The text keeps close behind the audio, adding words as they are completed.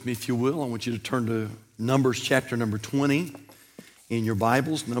If you will, I want you to turn to Numbers chapter number 20 in your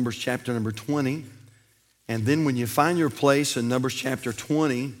Bibles, Numbers chapter number 20. And then when you find your place in Numbers chapter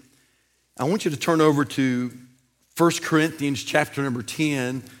 20, I want you to turn over to 1 Corinthians chapter number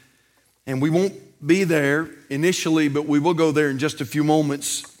 10. And we won't be there initially, but we will go there in just a few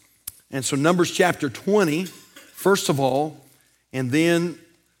moments. And so Numbers chapter 20, first of all, and then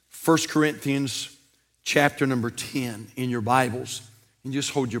 1 Corinthians chapter number 10 in your Bibles. And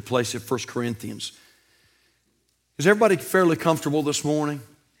just hold your place at 1 Corinthians. Is everybody fairly comfortable this morning?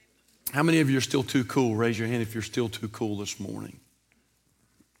 How many of you are still too cool? Raise your hand if you're still too cool this morning.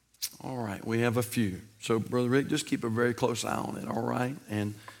 All right, we have a few. So, Brother Rick, just keep a very close eye on it, all right?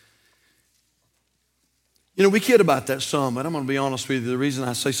 And, you know, we kid about that some, but I'm going to be honest with you. The reason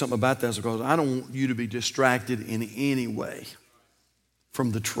I say something about that is because I don't want you to be distracted in any way from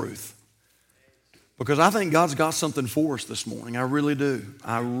the truth. Because I think God's got something for us this morning. I really do.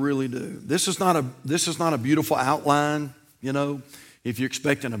 I really do. This is not a beautiful outline, you know. If you're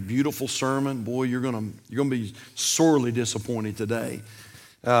expecting a beautiful sermon, boy, you're gonna be sorely disappointed today.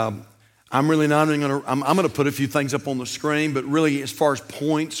 I'm really not even gonna. I'm gonna put a few things up on the screen, but really, as far as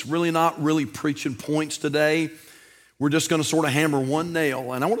points, really not really preaching points today. We're just gonna sort of hammer one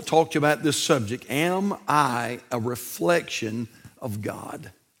nail, and I want to talk to you about this subject. Am I a reflection of God?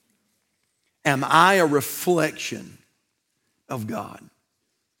 Am I a reflection of God?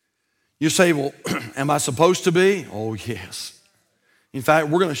 You say, well, am I supposed to be? Oh, yes. In fact,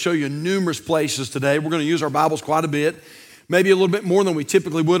 we're going to show you numerous places today. We're going to use our Bibles quite a bit, maybe a little bit more than we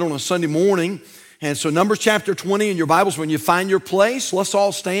typically would on a Sunday morning. And so Numbers chapter 20 in your Bibles, when you find your place, let's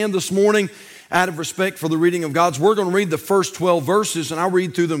all stand this morning out of respect for the reading of God's Word. We're going to read the first 12 verses, and I'll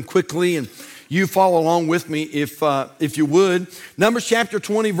read through them quickly, and you follow along with me if you would. Numbers chapter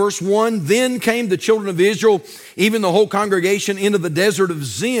 20, verse 1, Then came the children of Israel, even the whole congregation, into the desert of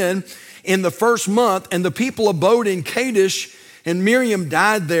Zin in the first month, and the people abode in Kadesh, and Miriam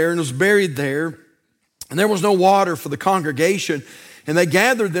died there and was buried there, and there was no water for the congregation. And they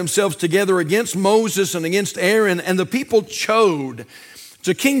gathered themselves together against Moses and against Aaron, and the people chode. It's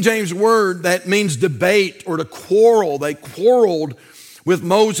a King James word that means debate or to quarrel. They quarreled with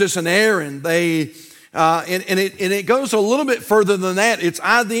Moses and Aaron. And it goes a little bit further than that. It's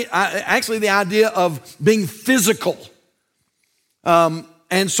actually the idea of being physical.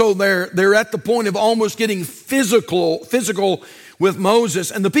 And so they're at the point of almost getting physical with Moses.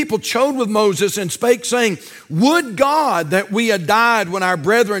 And the people chode with Moses and spake, saying, Would God that we had died when our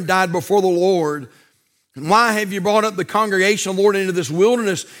brethren died before the Lord. And why have you brought up the congregation of the Lord into this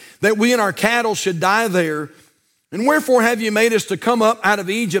wilderness, that we and our cattle should die there? And wherefore have you made us to come up out of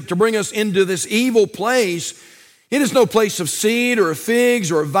Egypt to bring us into this evil place? It is no place of seed or of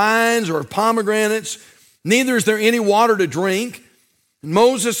figs or of vines or of pomegranates, neither is there any water to drink. And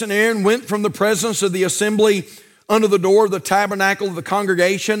Moses and Aaron went from the presence of the assembly unto the door of the tabernacle of the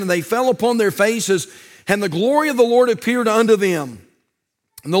congregation, and they fell upon their faces, and the glory of the Lord appeared unto them.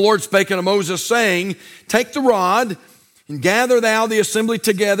 And the Lord spake unto Moses, saying, Take the rod, and gather thou the assembly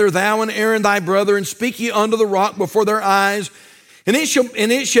together, thou and Aaron thy brother, and speak ye unto the rock before their eyes, and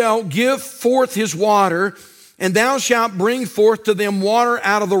it shall give forth his water, and thou shalt bring forth to them water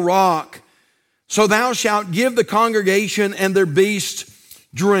out of the rock. So thou shalt give the congregation and their beasts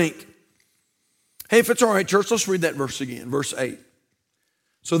drink. Hey, if it's all right, church, let's read that verse again, verse 8.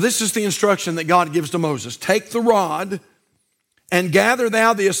 So this is the instruction that God gives to Moses. Take the rod, and gather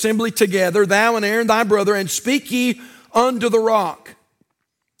thou the assembly together, thou and Aaron thy brother, and speak ye unto the rock,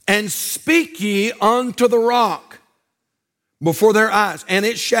 and speak ye unto the rock before their eyes, and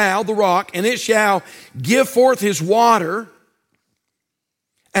it shall, the rock, and it shall give forth his water,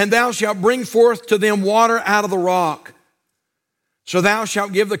 and thou shalt bring forth to them water out of the rock. So thou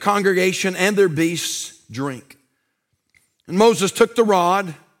shalt give the congregation and their beasts drink. And Moses took the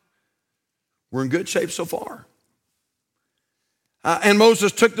rod. We're in good shape so far. And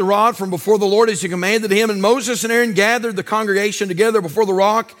Moses took the rod from before the Lord as he commanded him. And Moses and Aaron gathered the congregation together before the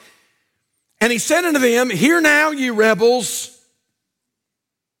rock. And he said unto them, Hear now, ye rebels.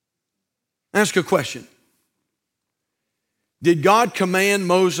 Ask a question. Did God command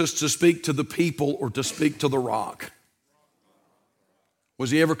Moses to speak to the people or to speak to the rock? Was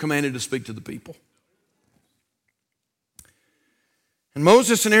he ever commanded to speak to the people? And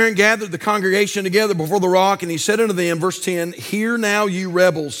Moses and Aaron gathered the congregation together before the rock, and he said unto them, verse 10, Hear now, ye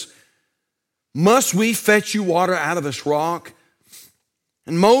rebels, must we fetch you water out of this rock?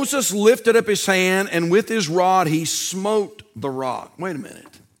 And Moses lifted up his hand, and with his rod he smote the rock. Wait a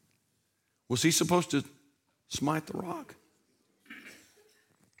minute. Was he supposed to smite the rock?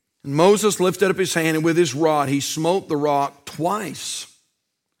 And Moses lifted up his hand, and with his rod he smote the rock twice.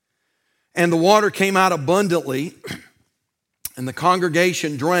 And the water came out abundantly, and the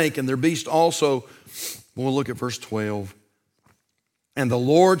congregation drank, and their beast also. We'll look at verse 12. And the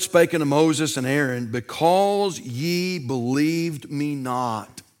Lord spake unto Moses and Aaron, because ye believed me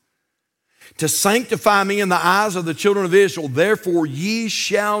not, to sanctify me in the eyes of the children of Israel, therefore ye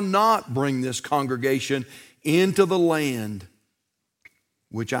shall not bring this congregation into the land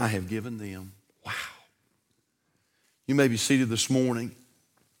which I have given them. Wow. You may be seated this morning.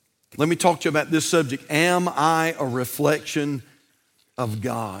 Let me talk to you about this subject. Am I a reflection of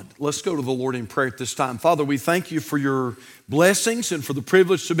God? Let's go to the Lord in prayer at this time. Father, we thank you for your blessings and for the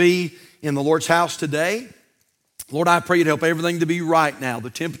privilege to be in the Lord's house today. Lord, I pray you'd help everything to be right now. The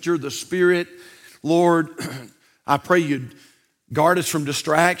temperature, the spirit. Lord, I pray you'd guard us from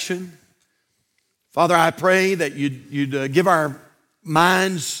distraction. Father, I pray that you'd give our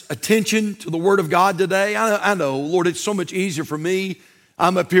minds attention to the Word of God today. I know, Lord, it's so much easier for me.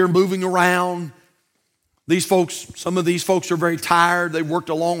 I'm up here moving around. These folks, some of these folks are very tired. They worked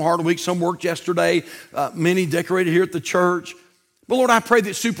a long, hard week. Some worked yesterday. Many decorated here at the church. But Lord, I pray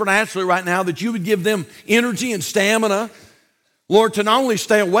that supernaturally right now that you would give them energy and stamina, Lord, to not only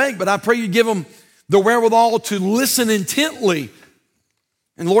stay awake, but I pray you give them the wherewithal to listen intently.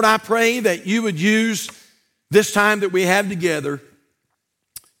 And Lord, I pray that you would use this time that we have together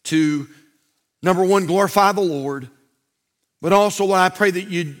to, number one, glorify the Lord. But also, Lord, I pray that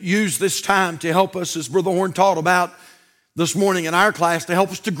you'd use this time to help us, as Brother Horn taught about this morning in our class, to help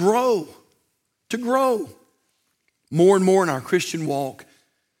us to grow more and more in our Christian walk.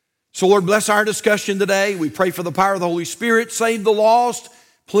 So, Lord, bless our discussion today. We pray for the power of the Holy Spirit. Save the lost,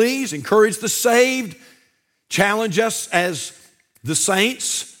 please. Encourage the saved. Challenge us as the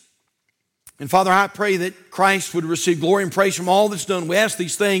saints. And, Father, I pray that Christ would receive glory and praise from all that's done. We ask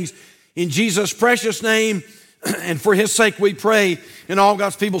these things in Jesus' precious name. And for his sake we pray. And all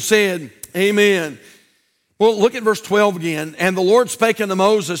God's people said, amen. Well, look at verse 12 again. And the Lord spake unto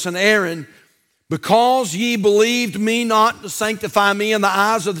Moses and Aaron, because ye believed me not to sanctify me in the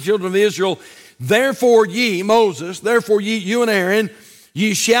eyes of the children of Israel, therefore ye, Moses, therefore ye, you and Aaron,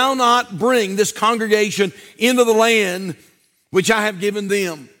 ye shall not bring this congregation into the land which I have given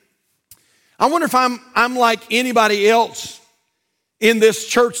them. I wonder if I'm like anybody else in this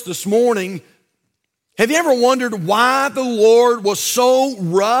church this morning. Have you ever wondered why the Lord was so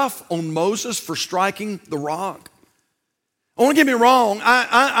rough on Moses for striking the rock? Don't get me wrong,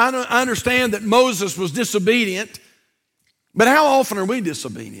 I understand that Moses was disobedient, but how often are we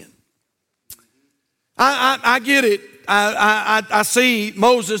disobedient? I get it. I see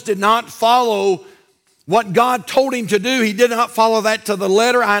Moses did not follow what God told him to do. He did not follow that to the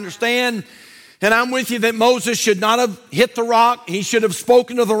letter. I understand. And I'm with you that Moses should not have hit the rock. He should have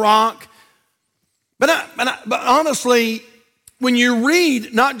spoken to the rock. But honestly, when you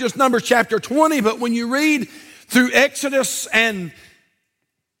read not just Numbers chapter 20, but when you read through Exodus and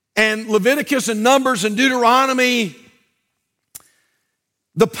Leviticus and Numbers and Deuteronomy,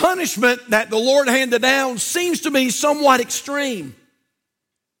 the punishment that the Lord handed down seems to be somewhat extreme.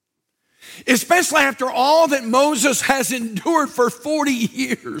 Especially after all that Moses has endured for 40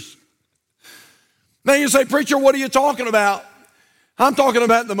 years. Now you say, preacher, what are you talking about? I'm talking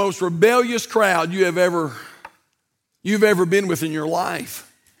about the most rebellious crowd you've ever been with in your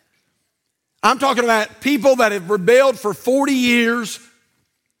life. I'm talking about people that have rebelled for 40 years,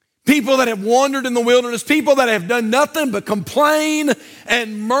 people that have wandered in the wilderness, people that have done nothing but complain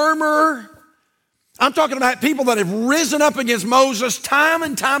and murmur. I'm talking about people that have risen up against Moses time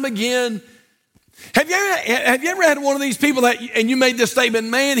and time again. Have you ever had one of these people and you made this statement,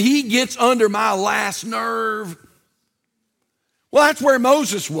 man, he gets under my last nerve? Well, that's where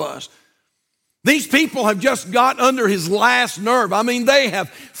Moses was. These people have just got under his last nerve. I mean, they have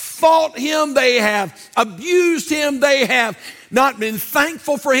fought him. They have abused him. They have not been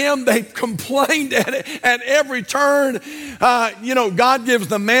thankful for him. They've complained at every turn. God gives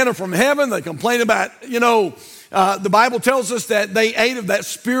them manna from heaven. They complain about, the Bible tells us that they ate of that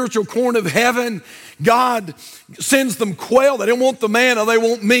spiritual corn of heaven. God sends them quail. They don't want the manna. They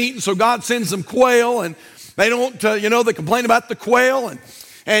want meat. And so God sends them quail. And they don't, they complain about the quail.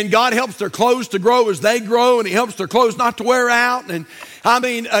 And God helps their clothes to grow as they grow, and he helps their clothes not to wear out. And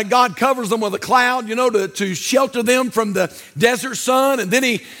God covers them with a cloud, to shelter them from the desert sun. And then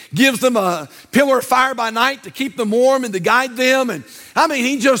he gives them a pillar of fire by night to keep them warm and to guide them. And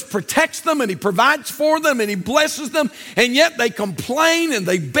he just protects them and he provides for them and he blesses them. And yet they complain and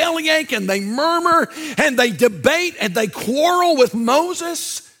they bellyache and they murmur and they debate and they quarrel with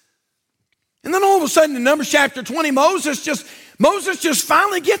Moses. And then all of a sudden in Numbers chapter 20, Moses just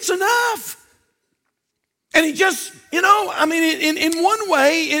finally gets enough. And he just, in one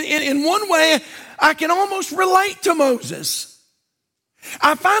way, I can almost relate to Moses.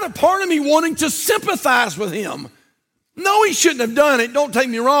 I find a part of me wanting to sympathize with him. No, he shouldn't have done it. Don't take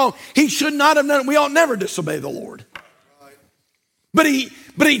me wrong. He should not have done it. We ought never disobey the Lord. But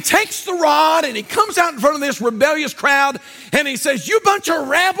he takes the rod and he comes out in front of this rebellious crowd and he says, "You bunch of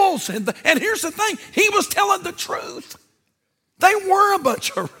rebels." And here's the thing. He was telling the truth. They were a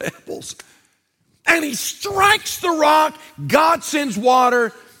bunch of rebels. And he strikes the rock. God sends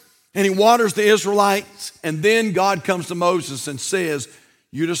water and he waters the Israelites. And then God comes to Moses and says,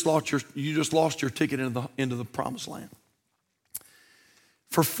 you just lost your ticket into the promised land.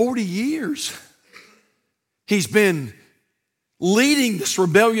 For 40 years, he's been leading this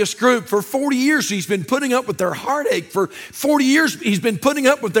rebellious group. For 40 years, he's been putting up with their heartache. For 40 years, he's been putting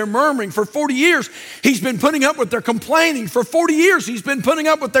up with their murmuring. For 40 years, he's been putting up with their complaining. For 40 years, he's been putting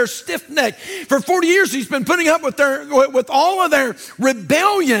up with their stiff neck. For 40 years, he's been putting up with all of their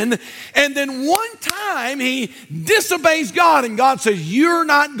rebellion. And then one time, he disobeys God, and God says, "You're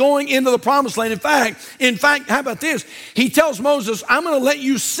not going into the promised land." In fact, how about this? He tells Moses, "I'm going to let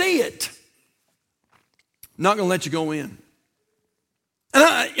you see it. I'm not going to let you go in." And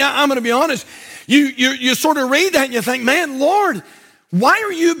I'm going to be honest, you sort of read that and you think, man, Lord, why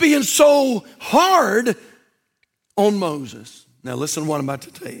are you being so hard on Moses? Now listen to what I'm about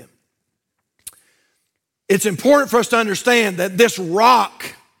to tell you. It's important for us to understand that this rock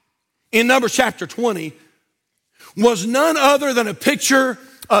in Numbers chapter 20 was none other than a picture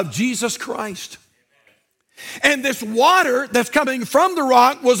of Jesus Christ. And this water that's coming from the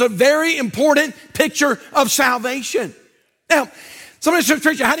rock was a very important picture of salvation. Now, somebody says,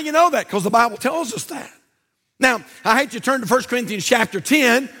 "Preacher, how do you know that?" Because the Bible tells us that. Now, I hate to turn to 1 Corinthians chapter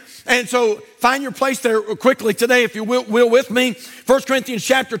 10. And so find your place there quickly today, if you will with me. 1 Corinthians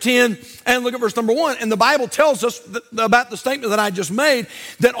chapter 10 and look at verse number 1. And the Bible tells us about the statement that I just made,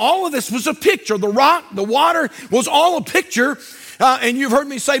 that all of this was a picture. The rock, the water was all a picture. And you've heard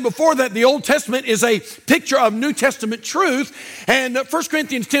me say before that the Old Testament is a picture of New Testament truth. And 1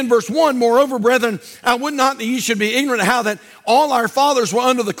 Corinthians 10 verse 1, "Moreover, brethren, I would not that ye should be ignorant how that all our fathers were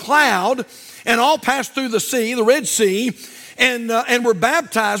under the cloud and all passed through the sea, the Red Sea, and were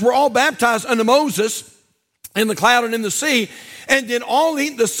baptized. We're all baptized unto Moses in the cloud and in the sea, and did all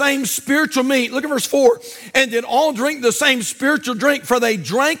eat the same spiritual meat." Look at verse 4. "And did all drink the same spiritual drink, for they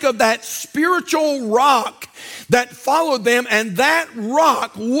drank of that spiritual rock that followed them, and that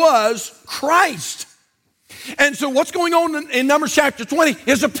rock was Christ." And so what's going on in Numbers chapter 20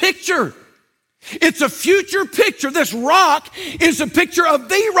 is a picture. It's a future picture. This rock is a picture of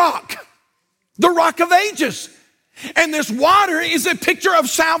the rock of ages. And this water is a picture of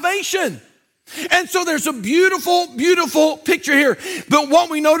salvation. And so there's a beautiful, beautiful picture here. But what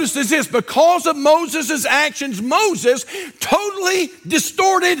we notice is this: because of Moses' actions, Moses totally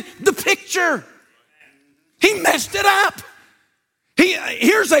distorted the picture. He messed it up.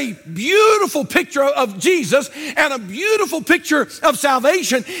 Here's a beautiful picture of Jesus and a beautiful picture of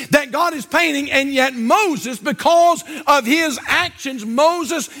salvation that God is painting, and yet Moses, because of his actions,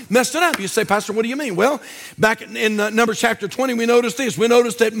 Moses messed it up. You say, "Pastor, what do you mean?" Well, back in Numbers chapter 20, we noticed this. We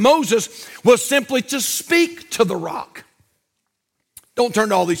noticed that Moses was simply to speak to the rock. Don't turn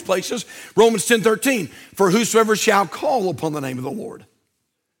to all these places. Romans 10:13, "For whosoever shall call upon the name of the Lord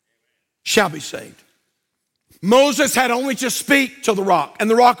shall be saved." Moses had only to speak to the rock, and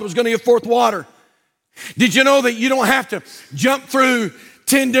the rock was going to give forth water. Did you know that you don't have to jump through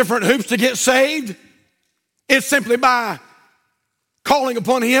 10 different hoops to get saved? It's simply by calling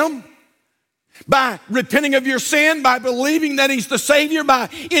upon him, by repenting of your sin, by believing that he's the Savior, by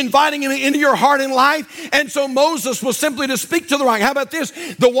inviting him into your heart and life. And so Moses was simply to speak to the rock. How about this?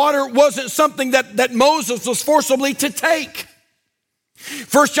 The water wasn't something that Moses was forcibly to take.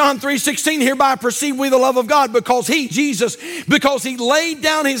 1 John 3:16, "Hereby perceive we the love of God, because he," Jesus, "because he laid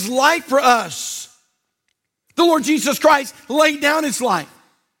down his life for us." The Lord Jesus Christ laid down his life.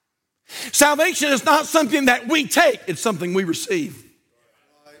 Salvation is not something that we take, it's something we receive.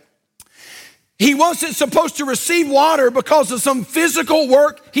 He wasn't supposed to receive water because of some physical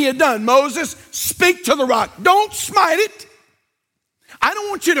work he had done. Moses, speak to the rock. Don't smite it. I don't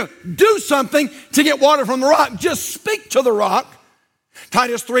want you to do something to get water from the rock. Just speak to the rock.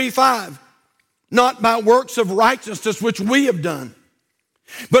 Titus 3:5, "Not by works of righteousness which we have done,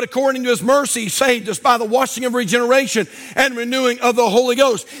 but according to his mercy, he saved us by the washing of regeneration and renewing of the Holy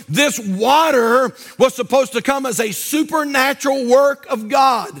Ghost." This water was supposed to come as a supernatural work of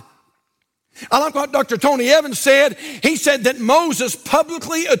God. I like what Dr. Tony Evans said. He said that Moses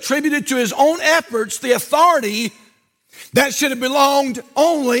publicly attributed to his own efforts the authority that should have belonged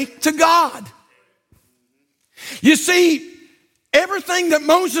only to God. You see, everything that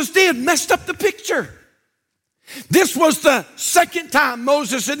Moses did messed up the picture. This was the second time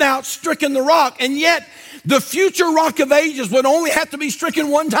Moses had now stricken the rock, and yet the future rock of ages would only have to be stricken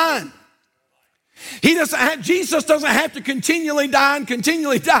one time. Jesus doesn't have to continually die and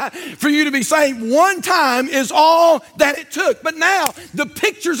continually die for you to be saved. One time is all that it took. But now the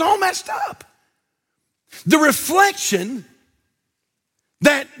picture's all messed up. The reflection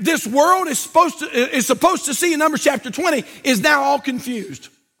that this world is supposed to see in Numbers chapter 20 is now all confused.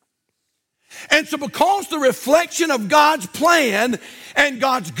 And so because the reflection of God's plan and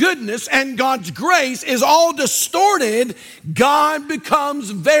God's goodness and God's grace is all distorted, God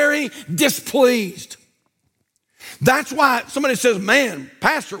becomes very displeased. That's why somebody says, man,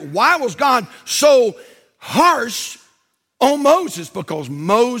 Pastor, why was God so harsh on Moses? Because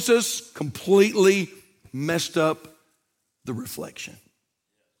Moses completely messed up the reflection.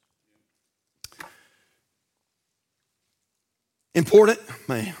 Important?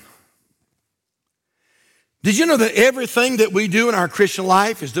 Man. Did you know that everything that we do in our Christian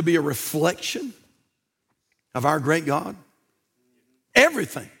life is to be a reflection of our great God?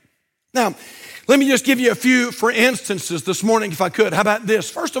 Everything. Now, let me just give you a few for instances this morning if I could. How about this?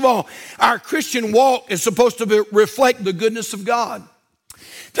 First of all, our Christian walk is supposed to reflect the goodness of God.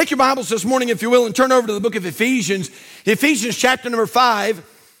 Take your Bibles this morning, if you will, and turn over to the book of Ephesians. Ephesians chapter number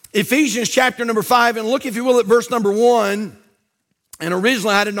 5. Ephesians chapter number 5, and look, if you will, at verse number 1. And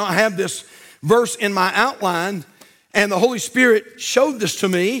originally I did not have this verse in my outline, and the Holy Spirit showed this to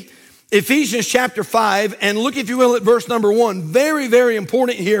me. Ephesians chapter 5, and look, if you will, at verse number 1. Very, very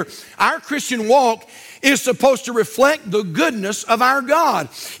important here. Our Christian walk is supposed to reflect the goodness of our God.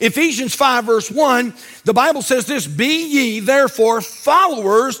 Ephesians 5 verse 1, the Bible says this, be ye therefore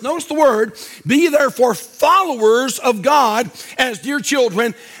followers, notice the word, be ye therefore followers of God as dear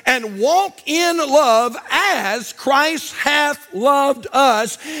children, and walk in love as Christ hath loved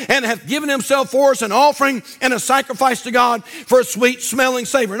us and hath given himself for us an offering and a sacrifice to God for a sweet smelling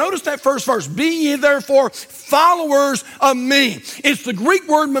savor. Notice that first verse, be ye therefore followers of me. It's the Greek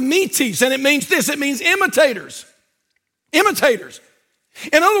word mimetes, and it means this, it means imitators. Imitators.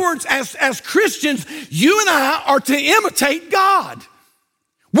 In other words, as Christians, you and I are to imitate God.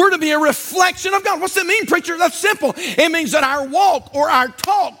 We're to be a reflection of God. What's that mean, preacher? That's simple. It means that our walk or our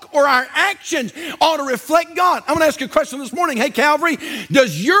talk or our actions ought to reflect God. I'm going to ask you a question this morning. Hey, Calvary,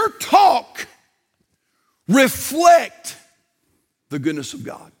 does your talk reflect the goodness of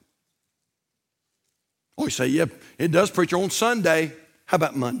God? Oh, you say, yep, it does, preacher, on Sunday. How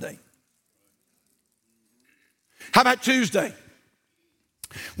about Monday? How about Tuesday?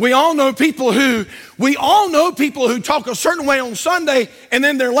 We all know people who talk a certain way on Sunday and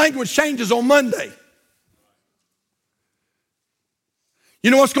then their language changes on Monday.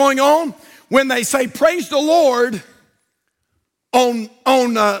 You know what's going on? When they say praise the Lord on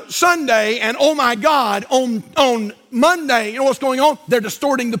Sunday and oh my God on Monday, you know what's going on? They're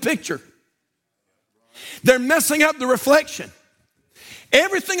distorting the picture. They're messing up the reflection.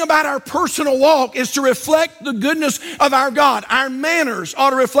 Everything about our personal walk is to reflect the goodness of our God. Our manners ought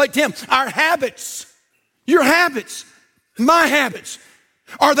to reflect him. Our habits, your habits, my habits,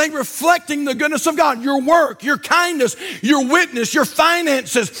 are they reflecting the goodness of God? Your work, your kindness, your witness, your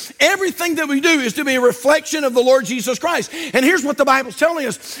finances, everything that we do is to be a reflection of the Lord Jesus Christ. And here's what the Bible's telling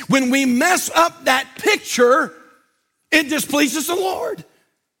us. When we mess up that picture, it displeases the Lord.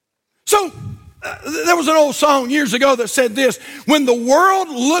 So, there was an old song years ago that said this, when the world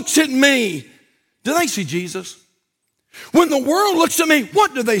looks at me, do they see Jesus? When the world looks at me,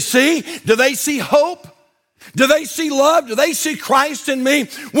 what do they see? Do they see hope? Do they see love? Do they see Christ in me?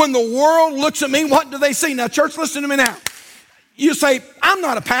 When the world looks at me, what do they see? Now, church, listen to me now. You say, I'm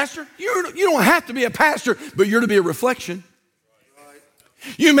not a pastor. You don't have to be a pastor, but you're to be a reflection.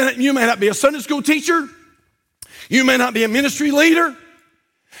 You may not be a Sunday school teacher. You may not be a ministry leader.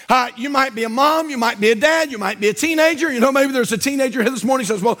 You might be a mom, you might be a dad, you might be a teenager. You know, maybe there's a teenager here this morning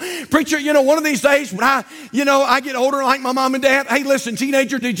who says, well, preacher, one of these days when I get older like my mom and dad, hey, listen,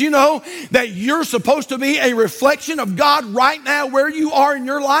 teenager, did you know that you're supposed to be a reflection of God right now where you are in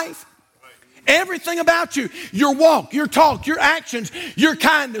your life? Everything about you, your walk, your talk, your actions, your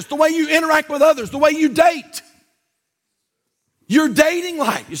kindness, the way you interact with others, the way you date. Your dating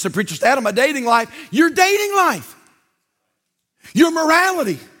life. You say, preacher, Dad, my dating life. Your dating life. Your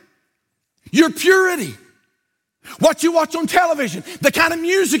morality. Your purity, what you watch on television, the kind of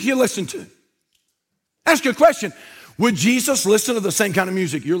music you listen to. Ask you a question. Would Jesus listen to the same kind of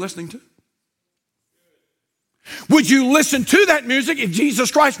music you're listening to? Would you listen to that music if Jesus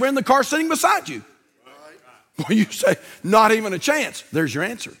Christ were in the car sitting beside you? Well, you say, not even a chance. There's your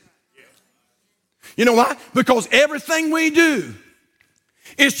answer. You know why? Because everything we do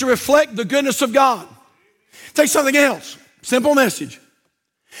is to reflect the goodness of God. Take something else. Simple message.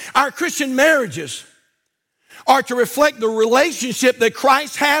 Our Christian marriages are to reflect the relationship that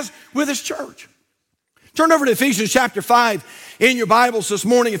Christ has with His church. Turn over to Ephesians chapter 5 in your Bibles this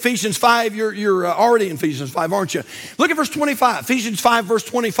morning. Ephesians 5, you're already in Ephesians 5, aren't you? Look at verse 25. Ephesians 5, verse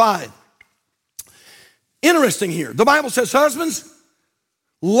 25. Interesting here. The Bible says, husbands,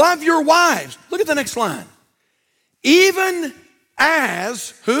 love your wives. Look at the next line. Even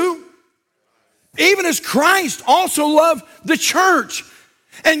as, who? Even as Christ also loved the church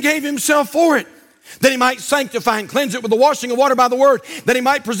and gave Himself for it, that He might sanctify and cleanse it with the washing of water by the word, that He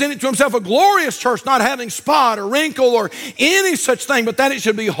might present it to Himself a glorious church, not having spot or wrinkle or any such thing, but that it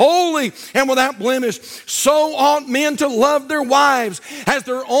should be holy and without blemish. So ought men to love their wives as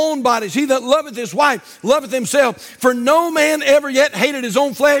their own bodies. He that loveth his wife loveth himself. For no man ever yet hated his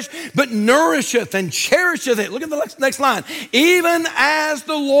own flesh, but nourisheth and cherisheth it. Look at the next line. Even as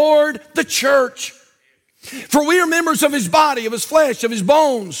the Lord the church. For we are members of His body, of His flesh, of His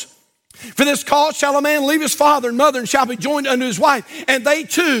bones. For this cause shall a man leave his father and mother and shall be joined unto his wife, and they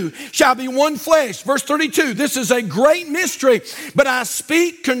two shall be one flesh. Verse 32, this is a great mystery, but I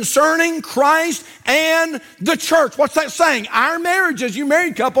speak concerning Christ and the church. What's that saying? Our marriages, you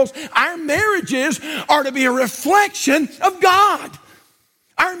married couples, our marriages are to be a reflection of God.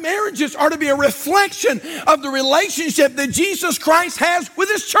 Our marriages are to be a reflection of the relationship that Jesus Christ has with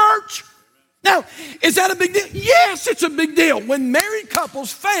His church. Now, is that a big deal? Yes, it's a big deal. When married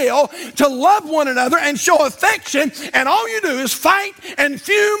couples fail to love one another and show affection, and all you do is fight and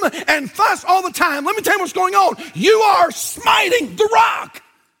fume and fuss all the time, let me tell you what's going on. You are smiting the rock.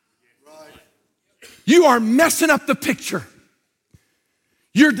 You are messing up the picture.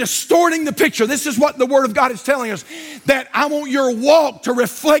 You're distorting the picture. This is what the Word of God is telling us, that I want your walk to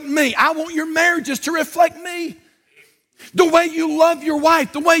reflect me. I want your marriages to reflect me. The way you love your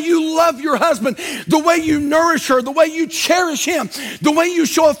wife, the way you love your husband, the way you nourish her, the way you cherish him, the way you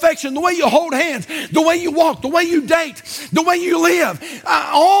show affection, the way you hold hands, the way you walk, the way you date, the way you live.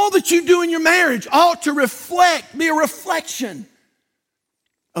 All that you do in your marriage ought to be a reflection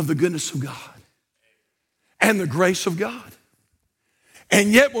of the goodness of God and the grace of God.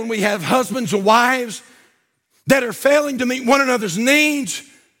 And yet when we have husbands and wives that are failing to meet one another's needs,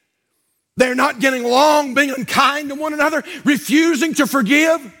 they're not getting along, being unkind to one another, refusing to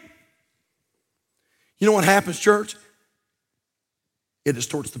forgive. You know what happens, church? It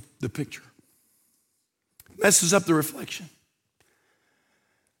distorts the picture. Messes up the reflection.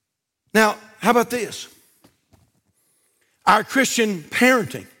 Now, how about this? Our Christian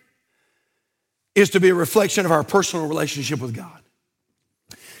parenting is to be a reflection of our personal relationship with God.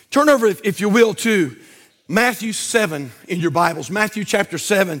 Turn over, if you will, to Matthew 7 in your Bibles. Matthew chapter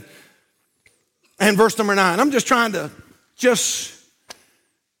 7. And verse number 9. I'm just trying to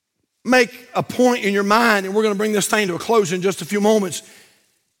make a point in your mind, and we're going to bring this thing to a close in just a few moments.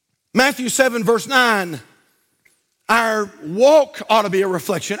 Matthew 7, verse 9. Our walk ought to be a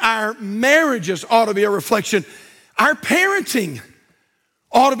reflection. Our marriages ought to be a reflection. Our parenting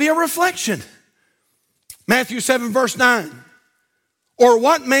ought to be a reflection. Matthew 7, verse 9. Or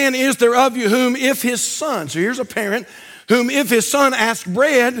what man is there of you whom if his son, so here's a parent, whom if his son asks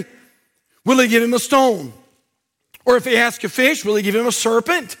bread, will he give him a stone? Or if he asks a fish, will he give him a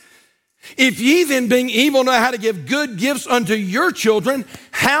serpent? If ye then, being evil, know how to give good gifts unto your children,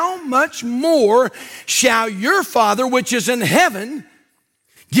 how much more shall your Father which is in heaven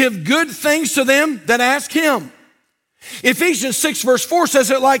give good things to them that ask Him? Ephesians 6 verse 4 says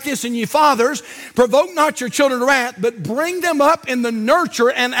it like this, and ye fathers, provoke not your children to wrath, but bring them up in the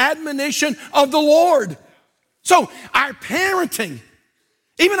nurture and admonition of the Lord. So our parenting,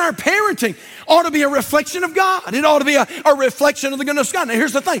 even our parenting ought to be a reflection of God. It ought to be a reflection of the goodness of God. Now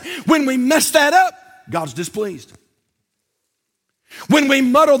here's the thing. When we mess that up, God's displeased. When we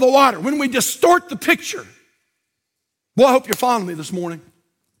muddle the water, when we distort the picture. Well, I hope you're following me this morning.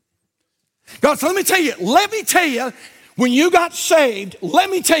 God said, let me tell you, when you got saved, let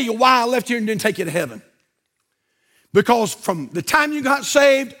me tell you why I left here and didn't take you to heaven. Because from the time you got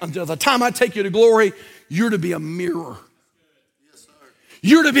saved until the time I take you to glory, you're to be a mirror.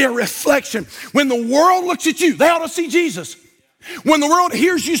 You're to be a reflection. When the world looks at you, they ought to see Jesus. When the world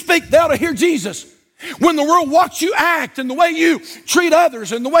hears you speak, they ought to hear Jesus. When the world watches you act and the way you treat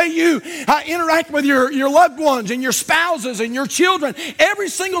others and the way you interact with your loved ones and your spouses and your children, every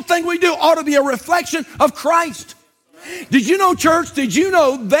single thing we do ought to be a reflection of Christ. Did you know, church, did you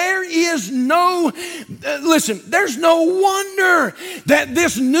know there's no wonder that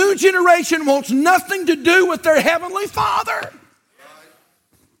this new generation wants nothing to do with their Heavenly Father.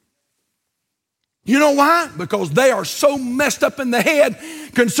 You know why? Because they are so messed up in the head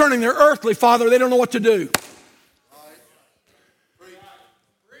concerning their earthly father, they don't know what to do.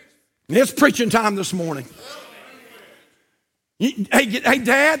 It's preaching time this morning. Hey,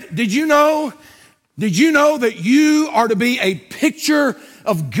 Dad, did you know that you are to be a picture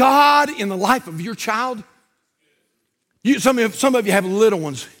of God in the life of your child? Some of you have little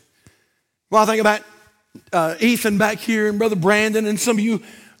ones. Well, I think about Ethan back here and Brother Brandon and some of you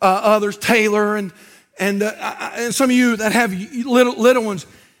others, Taylor and some of you that have little ones.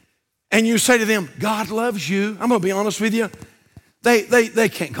 And you say to them, God loves you. I'm going to be honest with you. They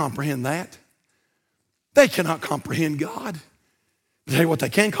can't comprehend that. They cannot comprehend God. I'll tell you what they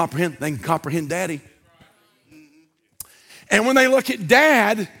can comprehend. They can comprehend Daddy. And when they look at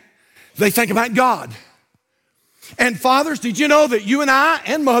Dad, they think about God. And fathers, did you know that you and I,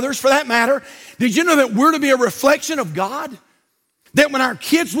 and mothers for that matter, did you know that we're to be a reflection of God? That when our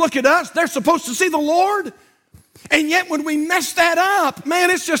kids look at us, they're supposed to see the Lord? And yet when we mess that up, man,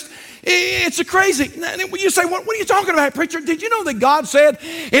 it's a crazy. You say, what are you talking about, preacher? Did you know that God said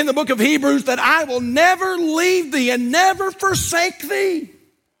in the book of Hebrews that I will never leave thee and never forsake thee?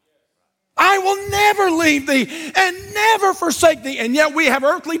 I will never leave thee and never forsake thee. And yet we have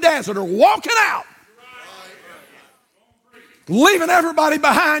earthly dads that are walking out, leaving everybody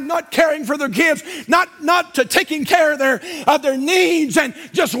behind, not caring for their kids, not taking care of their needs, and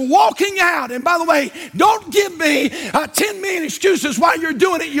just walking out. And by the way, don't give me 10 million excuses why you're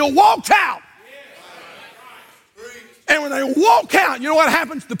doing it. You walked out. And when they walk out, you know what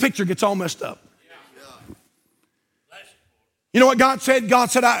happens? The picture gets all messed up. You know what God said? God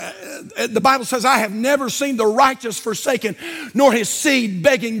said, the Bible says, I have never seen the righteous forsaken, nor his seed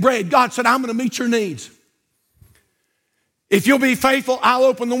begging bread. God said, I'm going to meet your needs. If you'll be faithful, I'll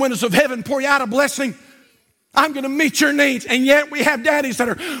open the windows of heaven, pour you out a blessing. I'm going to meet your needs. And yet we have daddies that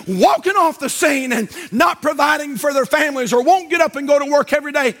are walking off the scene and not providing for their families or won't get up and go to work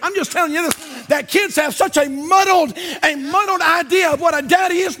every day. I'm just telling you this, that kids have such a muddled idea of what a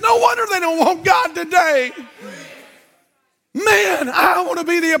daddy is. No wonder they don't want God today. Man, I want to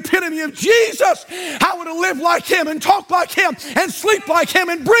be the epitome of Jesus. I want to live like him and talk like him and sleep like him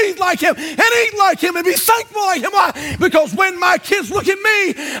and breathe like him and eat like him and be thankful like him. Why? Because when my kids look at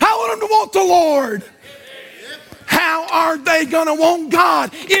me, I want them to want the Lord. How are they going to want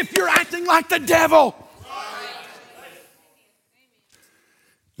God if you're acting like the devil?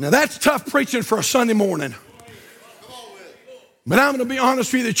 Now that's tough preaching for a Sunday morning. But I'm going to be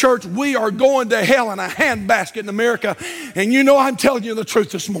honest with you, church, we are going to hell in a handbasket in America. And you know I'm telling you the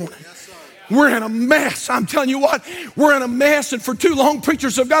truth this morning. We're in a mess. I'm telling you what, we're in a mess. And for too long,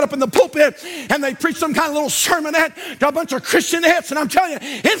 preachers have got up in the pulpit and they preach some kind of little sermonette to a bunch of Christianettes. And I'm telling you,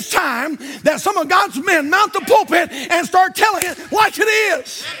 it's time that some of God's men mount the pulpit and start telling it like it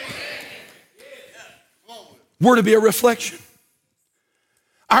is. We're to be a reflection.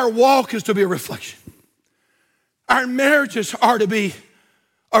 Our walk is to be a reflection. Our marriages are to be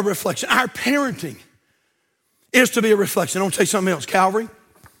a reflection. Our parenting is to be a reflection. I'm going to tell you something else. Calvary,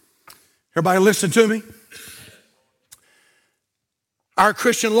 everybody listen to me. Our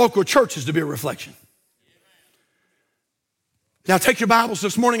Christian local church is to be a reflection. Now take your Bibles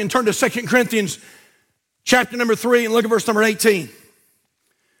this morning and turn to 2 Corinthians chapter number 3 and look at verse number 18.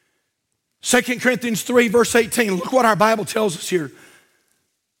 2 Corinthians 3 verse 18. Look what our Bible tells us here.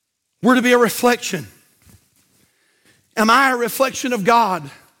 We're to be a reflection. Am I a reflection of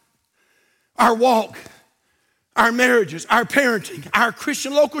God? Our walk, our marriages, our parenting, our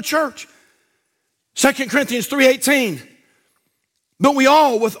Christian local church. 2 Corinthians 3:18. But we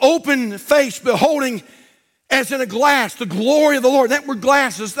all with open face beholding as in a glass the glory of the Lord. That word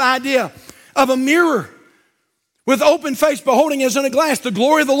glass is the idea of a mirror. With open face beholding as in a glass the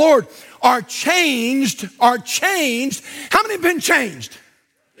glory of the Lord are changed. How many have been changed?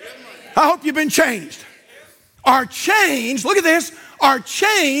 I hope you've been changed. Are changed, look at this, are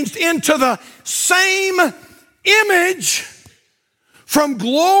changed into the same image from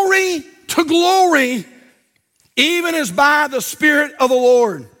glory to glory, even as by the Spirit of the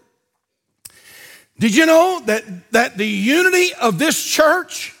Lord. Did you know that the unity of this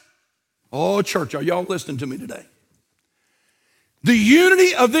church, oh church, are y'all listening to me today? The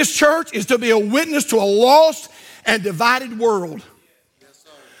unity of this church is to be a witness to a lost and divided world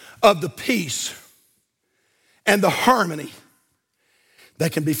of the peace and the harmony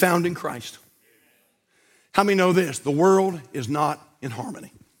that can be found in Christ. How many know this? The world is not in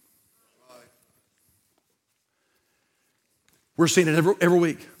harmony. We're seeing it every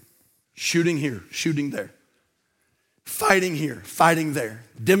week. Shooting here, shooting there. Fighting here, fighting there.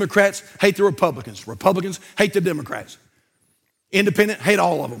 Democrats hate the Republicans. Republicans hate the Democrats. Independent hate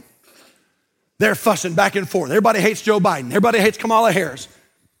all of them. They're fussing back and forth. Everybody hates Joe Biden. Everybody hates Kamala Harris.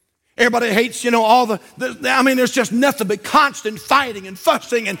 Everybody hates, all there's just nothing but constant fighting and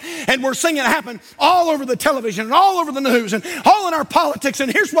fussing. And we're seeing it happen all over the television and all over the news and all in our politics.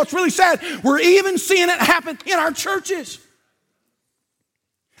 And here's what's really sad. We're even seeing it happen in our churches.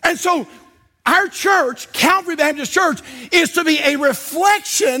 And so our church, Calvary Baptist Church, is to be a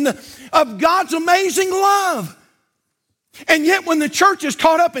reflection of God's amazing love. And yet when the church is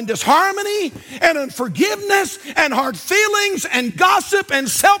caught up in disharmony and unforgiveness and hard feelings and gossip and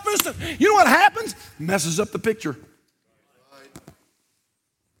selfishness, you know what happens? Messes up the picture.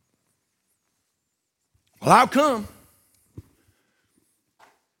 Well, I'll come,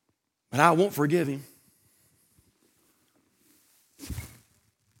 but I won't forgive him.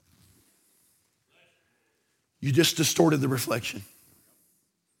 You just distorted the reflection.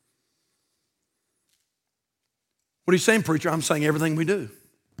 What are you saying, preacher? I'm saying everything we do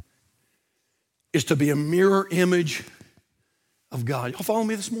is to be a mirror image of God. Y'all follow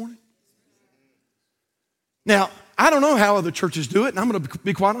me this morning? Now, I don't know how other churches do it, and I'm going to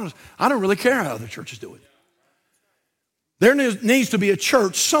be quite honest. I don't really care how other churches do it. There needs to be a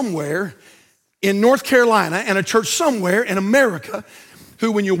church somewhere in North Carolina and a church somewhere in America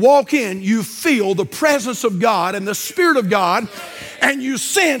who, when you walk in, you feel the presence of God and the Spirit of God, and you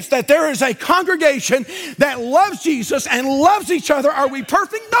sense that there is a congregation that loves Jesus and loves each other. Are we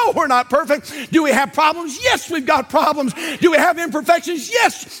perfect? No, we're not perfect. Do we have problems? Yes, we've got problems. Do we have imperfections?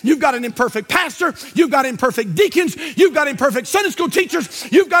 Yes. You've got an imperfect pastor. You've got imperfect deacons. You've got imperfect Sunday school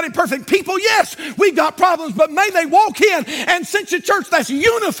teachers. You've got imperfect people. Yes, we've got problems, but may they walk in and sense a church that's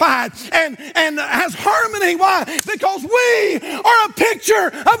unified and has harmony. Why? Because we are a picture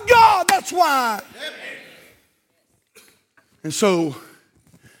of God. That's why. And so,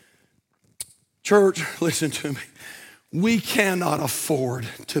 church, listen to me. We cannot afford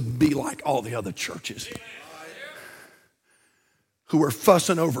to be like all the other churches who are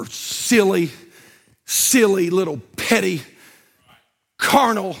fussing over silly little petty,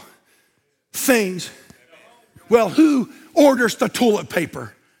 carnal things. Well, who orders the toilet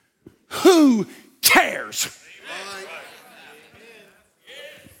paper? Who cares?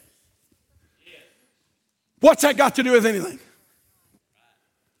 What's that got to do with anything?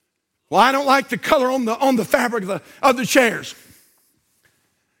 Well, I don't like the color on the fabric of the chairs.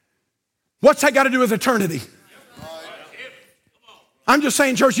 What's that got to do with eternity? I'm just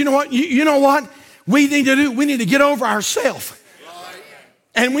saying, church, you know what? You know what we need to do? We need to get over ourselves.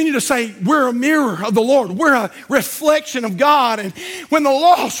 And we need to say, we're a mirror of the Lord. We're a reflection of God. And when the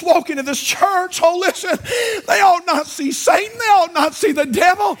lost walk into this church, oh, listen, they ought not see Satan. They ought not see the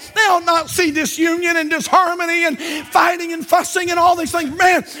devil. They ought not see disunion and disharmony and fighting and fussing and all these things.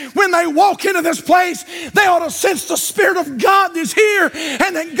 Man, when they walk into this place, they ought to sense the Spirit of God is here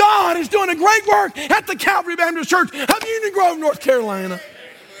and that God is doing a great work at the Calvary Baptist Church of Union Grove, North Carolina.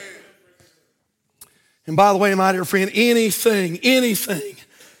 And by the way, my dear friend, anything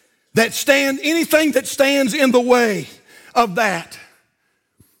that stands in the way of that,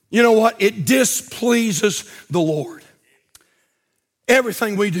 you know what? It displeases the Lord.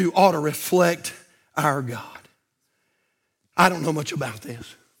 Everything we do ought to reflect our God. I don't know much about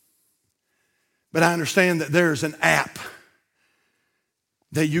this, but I understand that there's an app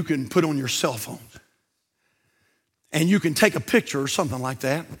that you can put on your cell phone, and you can take a picture or something like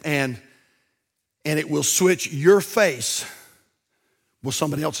that, and it will switch your face with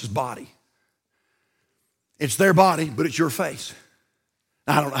somebody else's body. It's their body, but it's your face.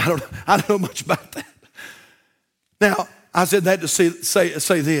 I don't know much about that. Now, I said that to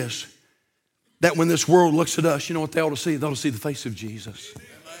say this, that when this world looks at us, you know what they ought to see? They ought to see the face of Jesus.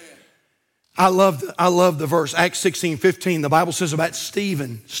 I love the verse, Acts 16:15. The Bible says about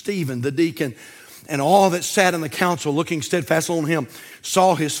Stephen, the deacon, and all that sat in the council looking steadfastly on him,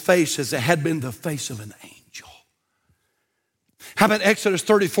 saw his face as it had been the face of an angel. How about Exodus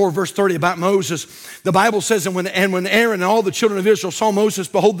 34, verse 30, about Moses? The Bible says, and when Aaron and all the children of Israel saw Moses,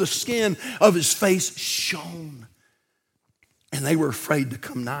 behold, the skin of his face shone, and they were afraid to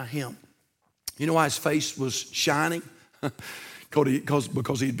come nigh him. You know why his face was shining?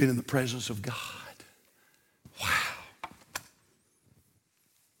 Because he had been in the presence of God. Wow.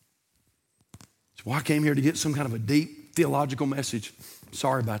 So I came here to get some kind of a deep theological message.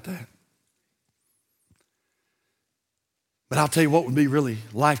 Sorry about that. But I'll tell you what would be really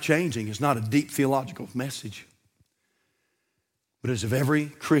life-changing is not a deep theological message, but as if every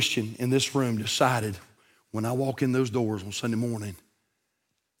Christian in this room decided, when I walk in those doors on Sunday morning,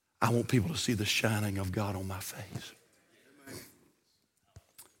 I want people to see the shining of God on my face.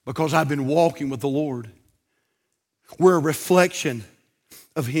 Because I've been walking with the Lord. We're a reflection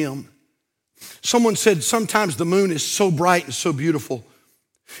of Him. Someone said sometimes the moon is so bright and so beautiful,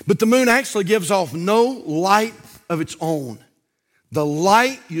 but the moon actually gives off no light of its own. The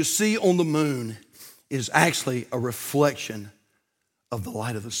light you see on the moon is actually a reflection of the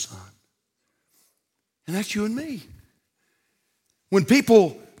light of the sun. And that's you and me. When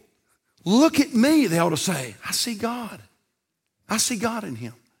people look at me, they ought to say, I see God. I see God in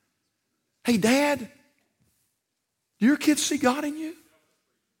him. Hey, Dad, do your kids see God in you?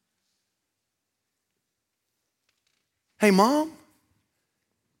 Hey, Mom,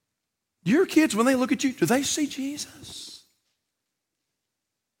 do your kids, when they look at you, do they see Jesus?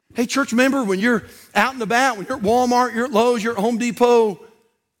 Hey, church member, when you're out and about, when you're at Walmart, you're at Lowe's, you're at Home Depot,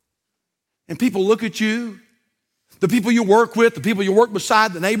 and people look at you, the people you work with, the people you work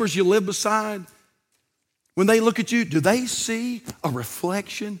beside, the neighbors you live beside, when they look at you, do they see a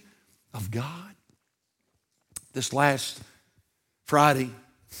reflection of God? This last Friday,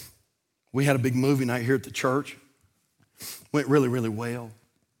 we had a big movie night here at the church. Went really, really well.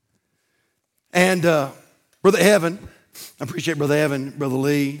 And Brother Evan, I appreciate Brother Evan, Brother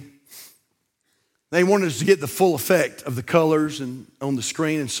Lee, they wanted us to get the full effect of the colors and on the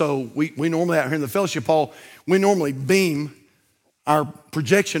screen. And so we normally out here in the fellowship hall, we normally beam our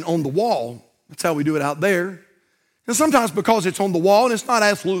projection on the wall. That's how we do it out there. And sometimes because it's on the wall and it's not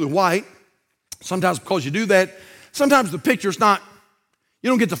absolutely white, sometimes because you do that, sometimes the picture's not, you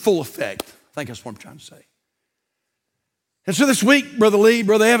don't get the full effect. I think that's what I'm trying to say. And so this week, Brother Lee,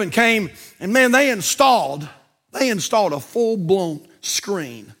 Brother Evan came, and man, they installed a full-blown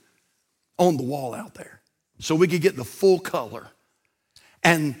screen on the wall out there so we could get the full color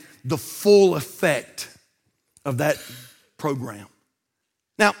and the full effect of that program.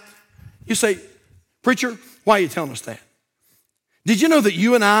 Now, you say, Preacher, why are you telling us that? Did you know that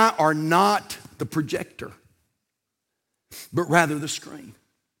you and I are not the projector, but rather the screen?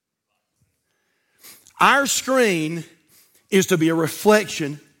 Our screen is to be a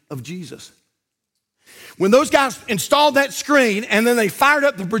reflection of Jesus. When those guys installed that screen and then they fired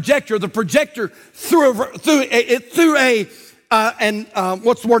up the projector threw what's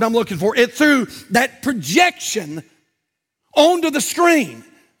the word I'm looking for? It threw that projection onto the screen.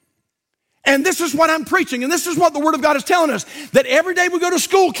 And this is what I'm preaching, and this is what the Word of God is telling us, that every day we go to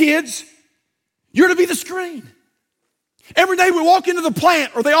school, kids, you're to be the screen. Every day we walk into the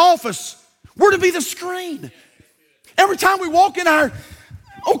plant or the office, we're to be the screen. Every time we walk in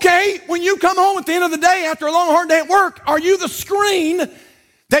when you come home at the end of the day after a long, hard day at work, are you the screen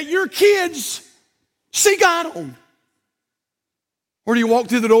that your kids see God on? Or do you walk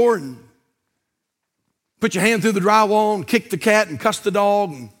through the door and put your hand through the drywall and kick the cat and cuss the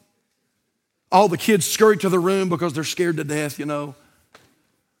dog and all the kids scurry to the room because they're scared to death, you know?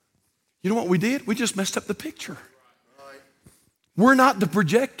 You know what we did? We just messed up the picture. We're not the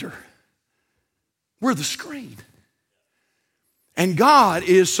projector. We're the screen. And God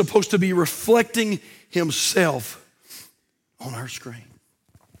is supposed to be reflecting himself on our screen.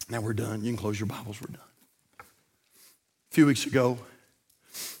 Now we're done. You can close your Bibles. We're done. A few weeks ago,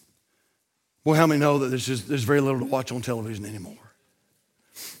 well, how many know that there's very little to watch on television anymore?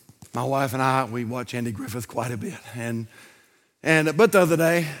 My wife and I, we watch Andy Griffith quite a bit. But the other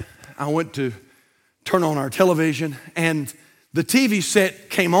day, I went to turn on our television, and the TV set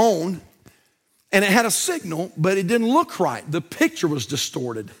came on, and it had a signal, but it didn't look right. The picture was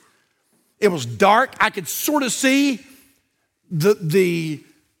distorted. It was dark. I could sort of see the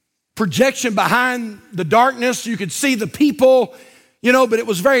projection behind the darkness. You could see the people, but it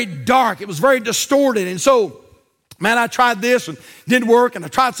was very dark. It was very distorted. And so, man, I tried this and didn't work, and I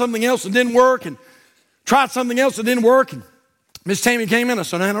tried something else and didn't work, and tried something else and didn't work. And Miss Tammy came in. I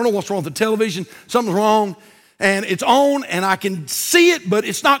said, I don't know what's wrong with the television. Something's wrong. And it's on, and I can see it, but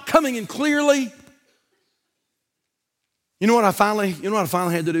it's not coming in clearly. You know what I finally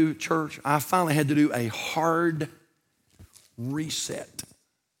had to do, church? I finally had to do a hard reset.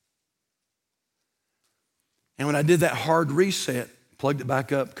 And when I did that hard reset, plugged it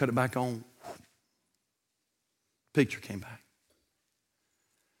back up, cut it back on, picture came back.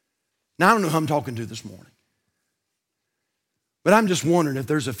 Now, I don't know who I'm talking to this morning, but I'm just wondering if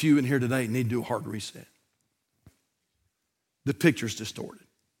there's a few in here today that need to do a hard reset. The picture's distorted.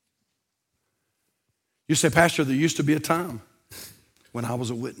 You say, Pastor, there used to be a time when I was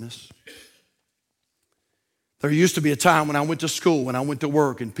a witness. There used to be a time when I went to school, when I went to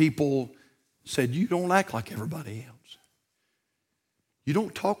work, and people said, you don't act like everybody else. You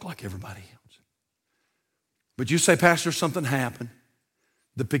don't talk like everybody else. But you say, Pastor, something happened.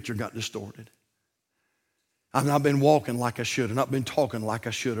 The picture got distorted. I've not been walking like I should. I've not been talking like I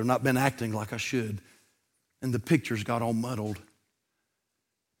should. I've not been acting like I should. And the pictures got all muddled.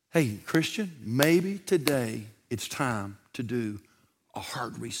 Hey, Christian, maybe today it's time to do a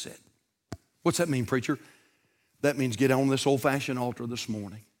hard reset. What's that mean, preacher? That means get on this old-fashioned altar this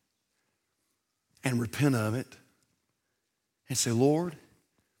morning and repent of it and say, Lord,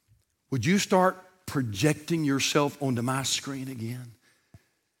 would you start projecting yourself onto my screen again?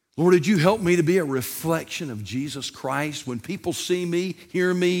 Lord, would you help me to be a reflection of Jesus Christ? When people see me,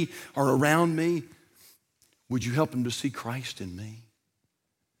 hear me, or around me, would you help them to see Christ in me?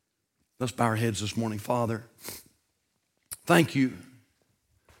 Let's bow our heads this morning. Father, thank you.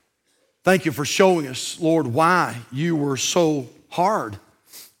 Thank you for showing us, Lord, why you were so hard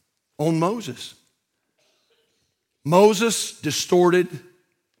on Moses. Moses distorted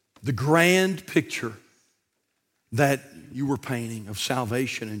the grand picture that you were painting of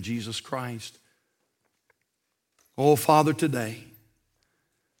salvation in Jesus Christ. Oh, Father, today,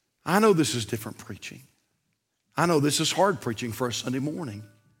 I know this is different preaching. I know this is hard preaching for a Sunday morning.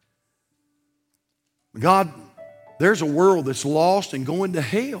 God, there's a world that's lost and going to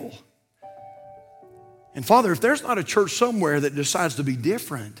hell. And Father, if there's not a church somewhere that decides to be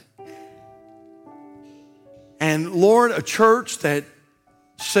different, and Lord, a church that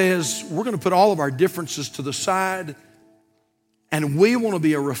says we're going to put all of our differences to the side and we want to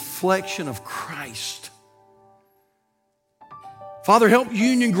be a reflection of Christ. Father, help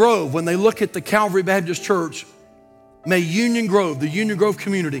Union Grove when they look at the Calvary Baptist Church. May Union Grove, the Union Grove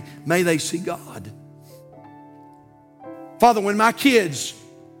community, may they see God. Father, when my kids,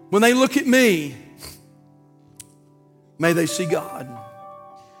 when they look at me, may they see God.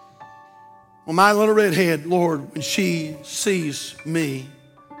 Well, my little redhead, Lord, when she sees me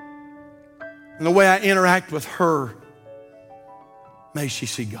and the way I interact with her, may she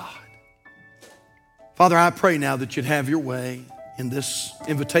see God. Father, I pray now that you'd have your way in this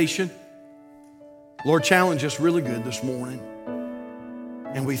invitation. Lord, challenge us really good this morning.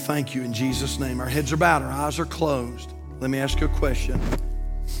 And we thank you in Jesus' name. Our heads are bowed, our eyes are closed. Let me ask you a question.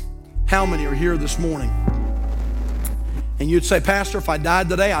 How many are here this morning? And you'd say, Pastor, if I died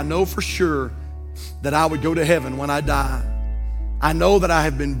today, I know for sure that I would go to heaven when I die. I know that I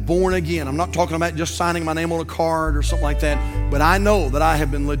have been born again. I'm not talking about just signing my name on a card or something like that, but I know that I have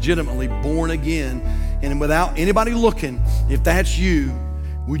been legitimately born again. And without anybody looking, if that's you,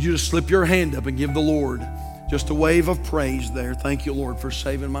 would you just slip your hand up and give the Lord just a wave of praise there? Thank you, Lord, for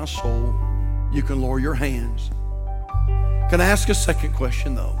saving my soul. You can lower your hands. Can I ask a second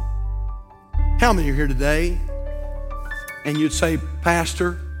question, though? How many are here today and you'd say,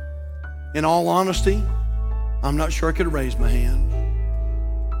 Pastor, in all honesty, I'm not sure I could raise my hand.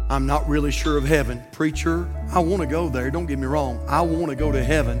 I'm not really sure of heaven. Preacher, I want to go there. Don't get me wrong. I want to go to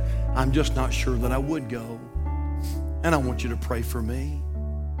heaven. I'm just not sure that I would go. And I want you to pray for me.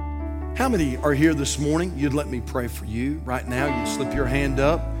 How many are here this morning? You'd let me pray for you right now. You'd slip your hand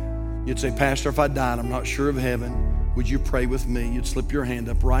up. You'd say, Pastor, if I died, I'm not sure of heaven. Would you pray with me? You'd slip your hand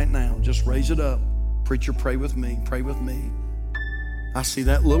up right now. Just raise it up. Preacher, pray with me. Pray with me. I see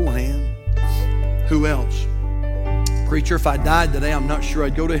that little hand. Who else? Preacher, if I died today, I'm not sure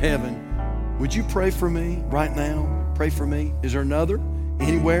I'd go to heaven. Would you pray for me right now? Pray for me. Is there another?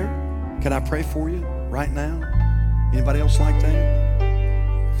 Anywhere? Can I pray for you right now? Anybody else like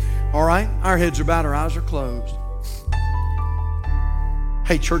that? All right, our heads are bowed, our eyes are closed.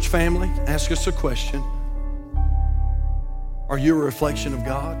 Hey, church family, ask us a question. Are you a reflection of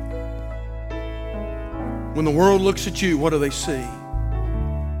God? When the world looks at you, what do they see?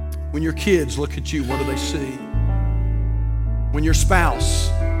 When your kids look at you, what do they see? When your spouse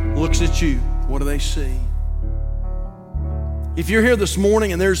looks at you, what do they see? If you're here this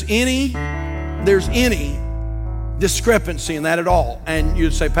morning and there's any discrepancy in that at all, and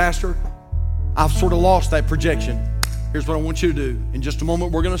you'd say, Pastor, I've sort of lost that projection. Here's what I want you to do. In just a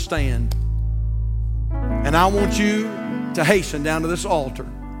moment, we're going to stand. And I want you to hasten down to this altar.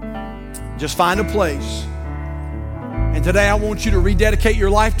 Just find a place. And today I want you to rededicate your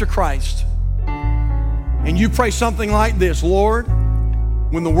life to Christ. And you pray something like this: Lord,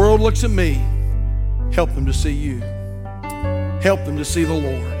 when the world looks at me, help them to see you. Help them to see the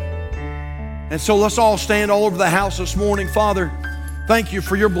Lord. And so let's all stand all over the house this morning. Father, thank you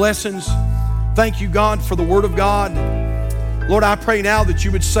for your blessings. Thank you, God, for the Word of God. Lord, I pray now that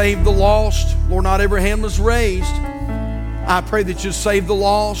you would save the lost. Lord, not every hand was raised. I pray that you'd save the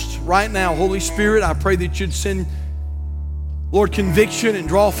lost right now. Holy Spirit, I pray that you'd send, Lord, conviction and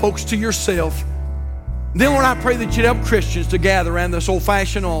draw folks to yourself. Then, Lord, I pray that you'd help Christians to gather around this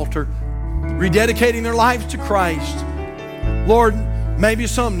old-fashioned altar, rededicating their lives to Christ. Lord, maybe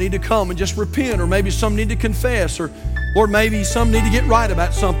some need to come and just repent, or maybe some need to confess, or Lord, maybe some need to get right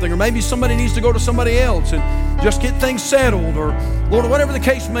about something, or maybe somebody needs to go to somebody else and just get things settled, or Lord, whatever the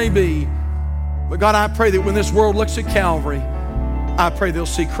case may be. But God, I pray that when this world looks at Calvary, I pray they'll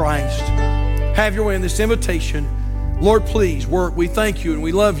see Christ. Have your way in this invitation. Lord, please work. We thank you and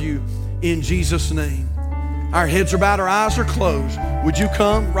we love you in Jesus' name. Our heads are bowed, our eyes are closed. Would you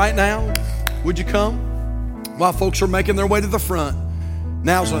come right now? Would you come? While folks are making their way to the front,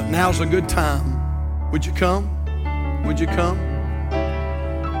 now's a good time. Would you come? Would you come?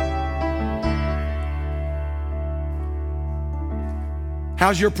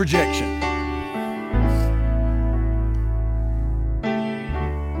 How's your projection?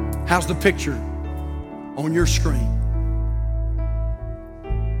 How's the picture on your screen?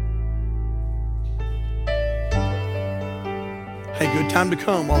 Hey, good time to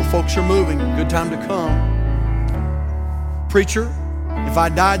come while folks are moving. Good time to come. Preacher, if I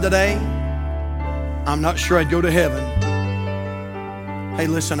died today, I'm not sure I'd go to heaven. Hey,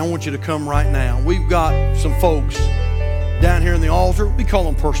 listen, I want you to come right now. We've got some folks down here in the altar. We call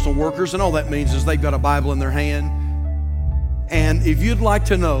them personal workers, and all that means is they've got a Bible in their hand. And if you'd like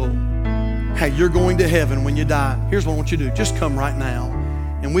to know, hey, you're going to heaven when you die, here's what I want you to do. Just come right now.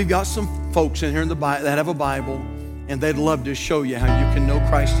 And we've got some folks in here that have a Bible, and they'd love to show you how you can know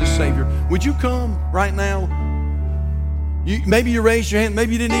Christ as Savior. Would you come right now? Maybe you raised your hand,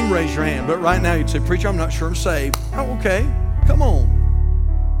 maybe you didn't even raise your hand, but right now you'd say, preacher, I'm not sure I'm saved. Oh, okay, come on.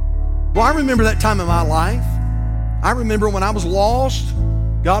 Well, I remember that time in my life. I remember when I was lost,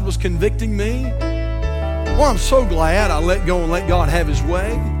 God was convicting me. Well, I'm so glad I let go and let God have His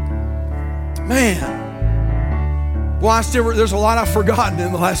way. Man. Well, there's a lot I've forgotten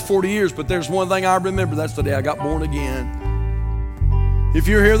in the last 40 years, but there's one thing I remember. That's the day I got born again. If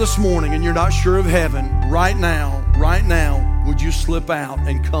you're here this morning and you're not sure of heaven, right now, would you slip out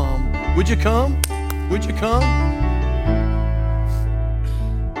and come? Would you come? Would you come?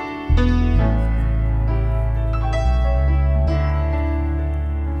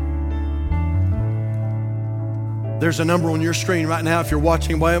 There's a number on your screen right now if you're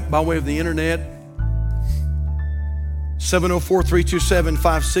watching by way of the internet.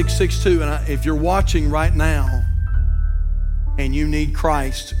 704-327-5662. And if you're watching right now and you need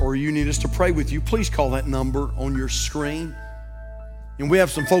Christ or you need us to pray with you, please call that number on your screen. And we have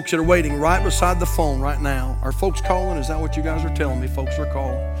some folks that are waiting right beside the phone right now. Are folks calling? Is that what you guys are telling me? Folks are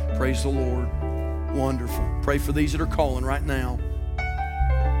calling. Praise the Lord. Wonderful. Pray for these that are calling right now.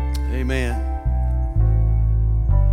 Amen.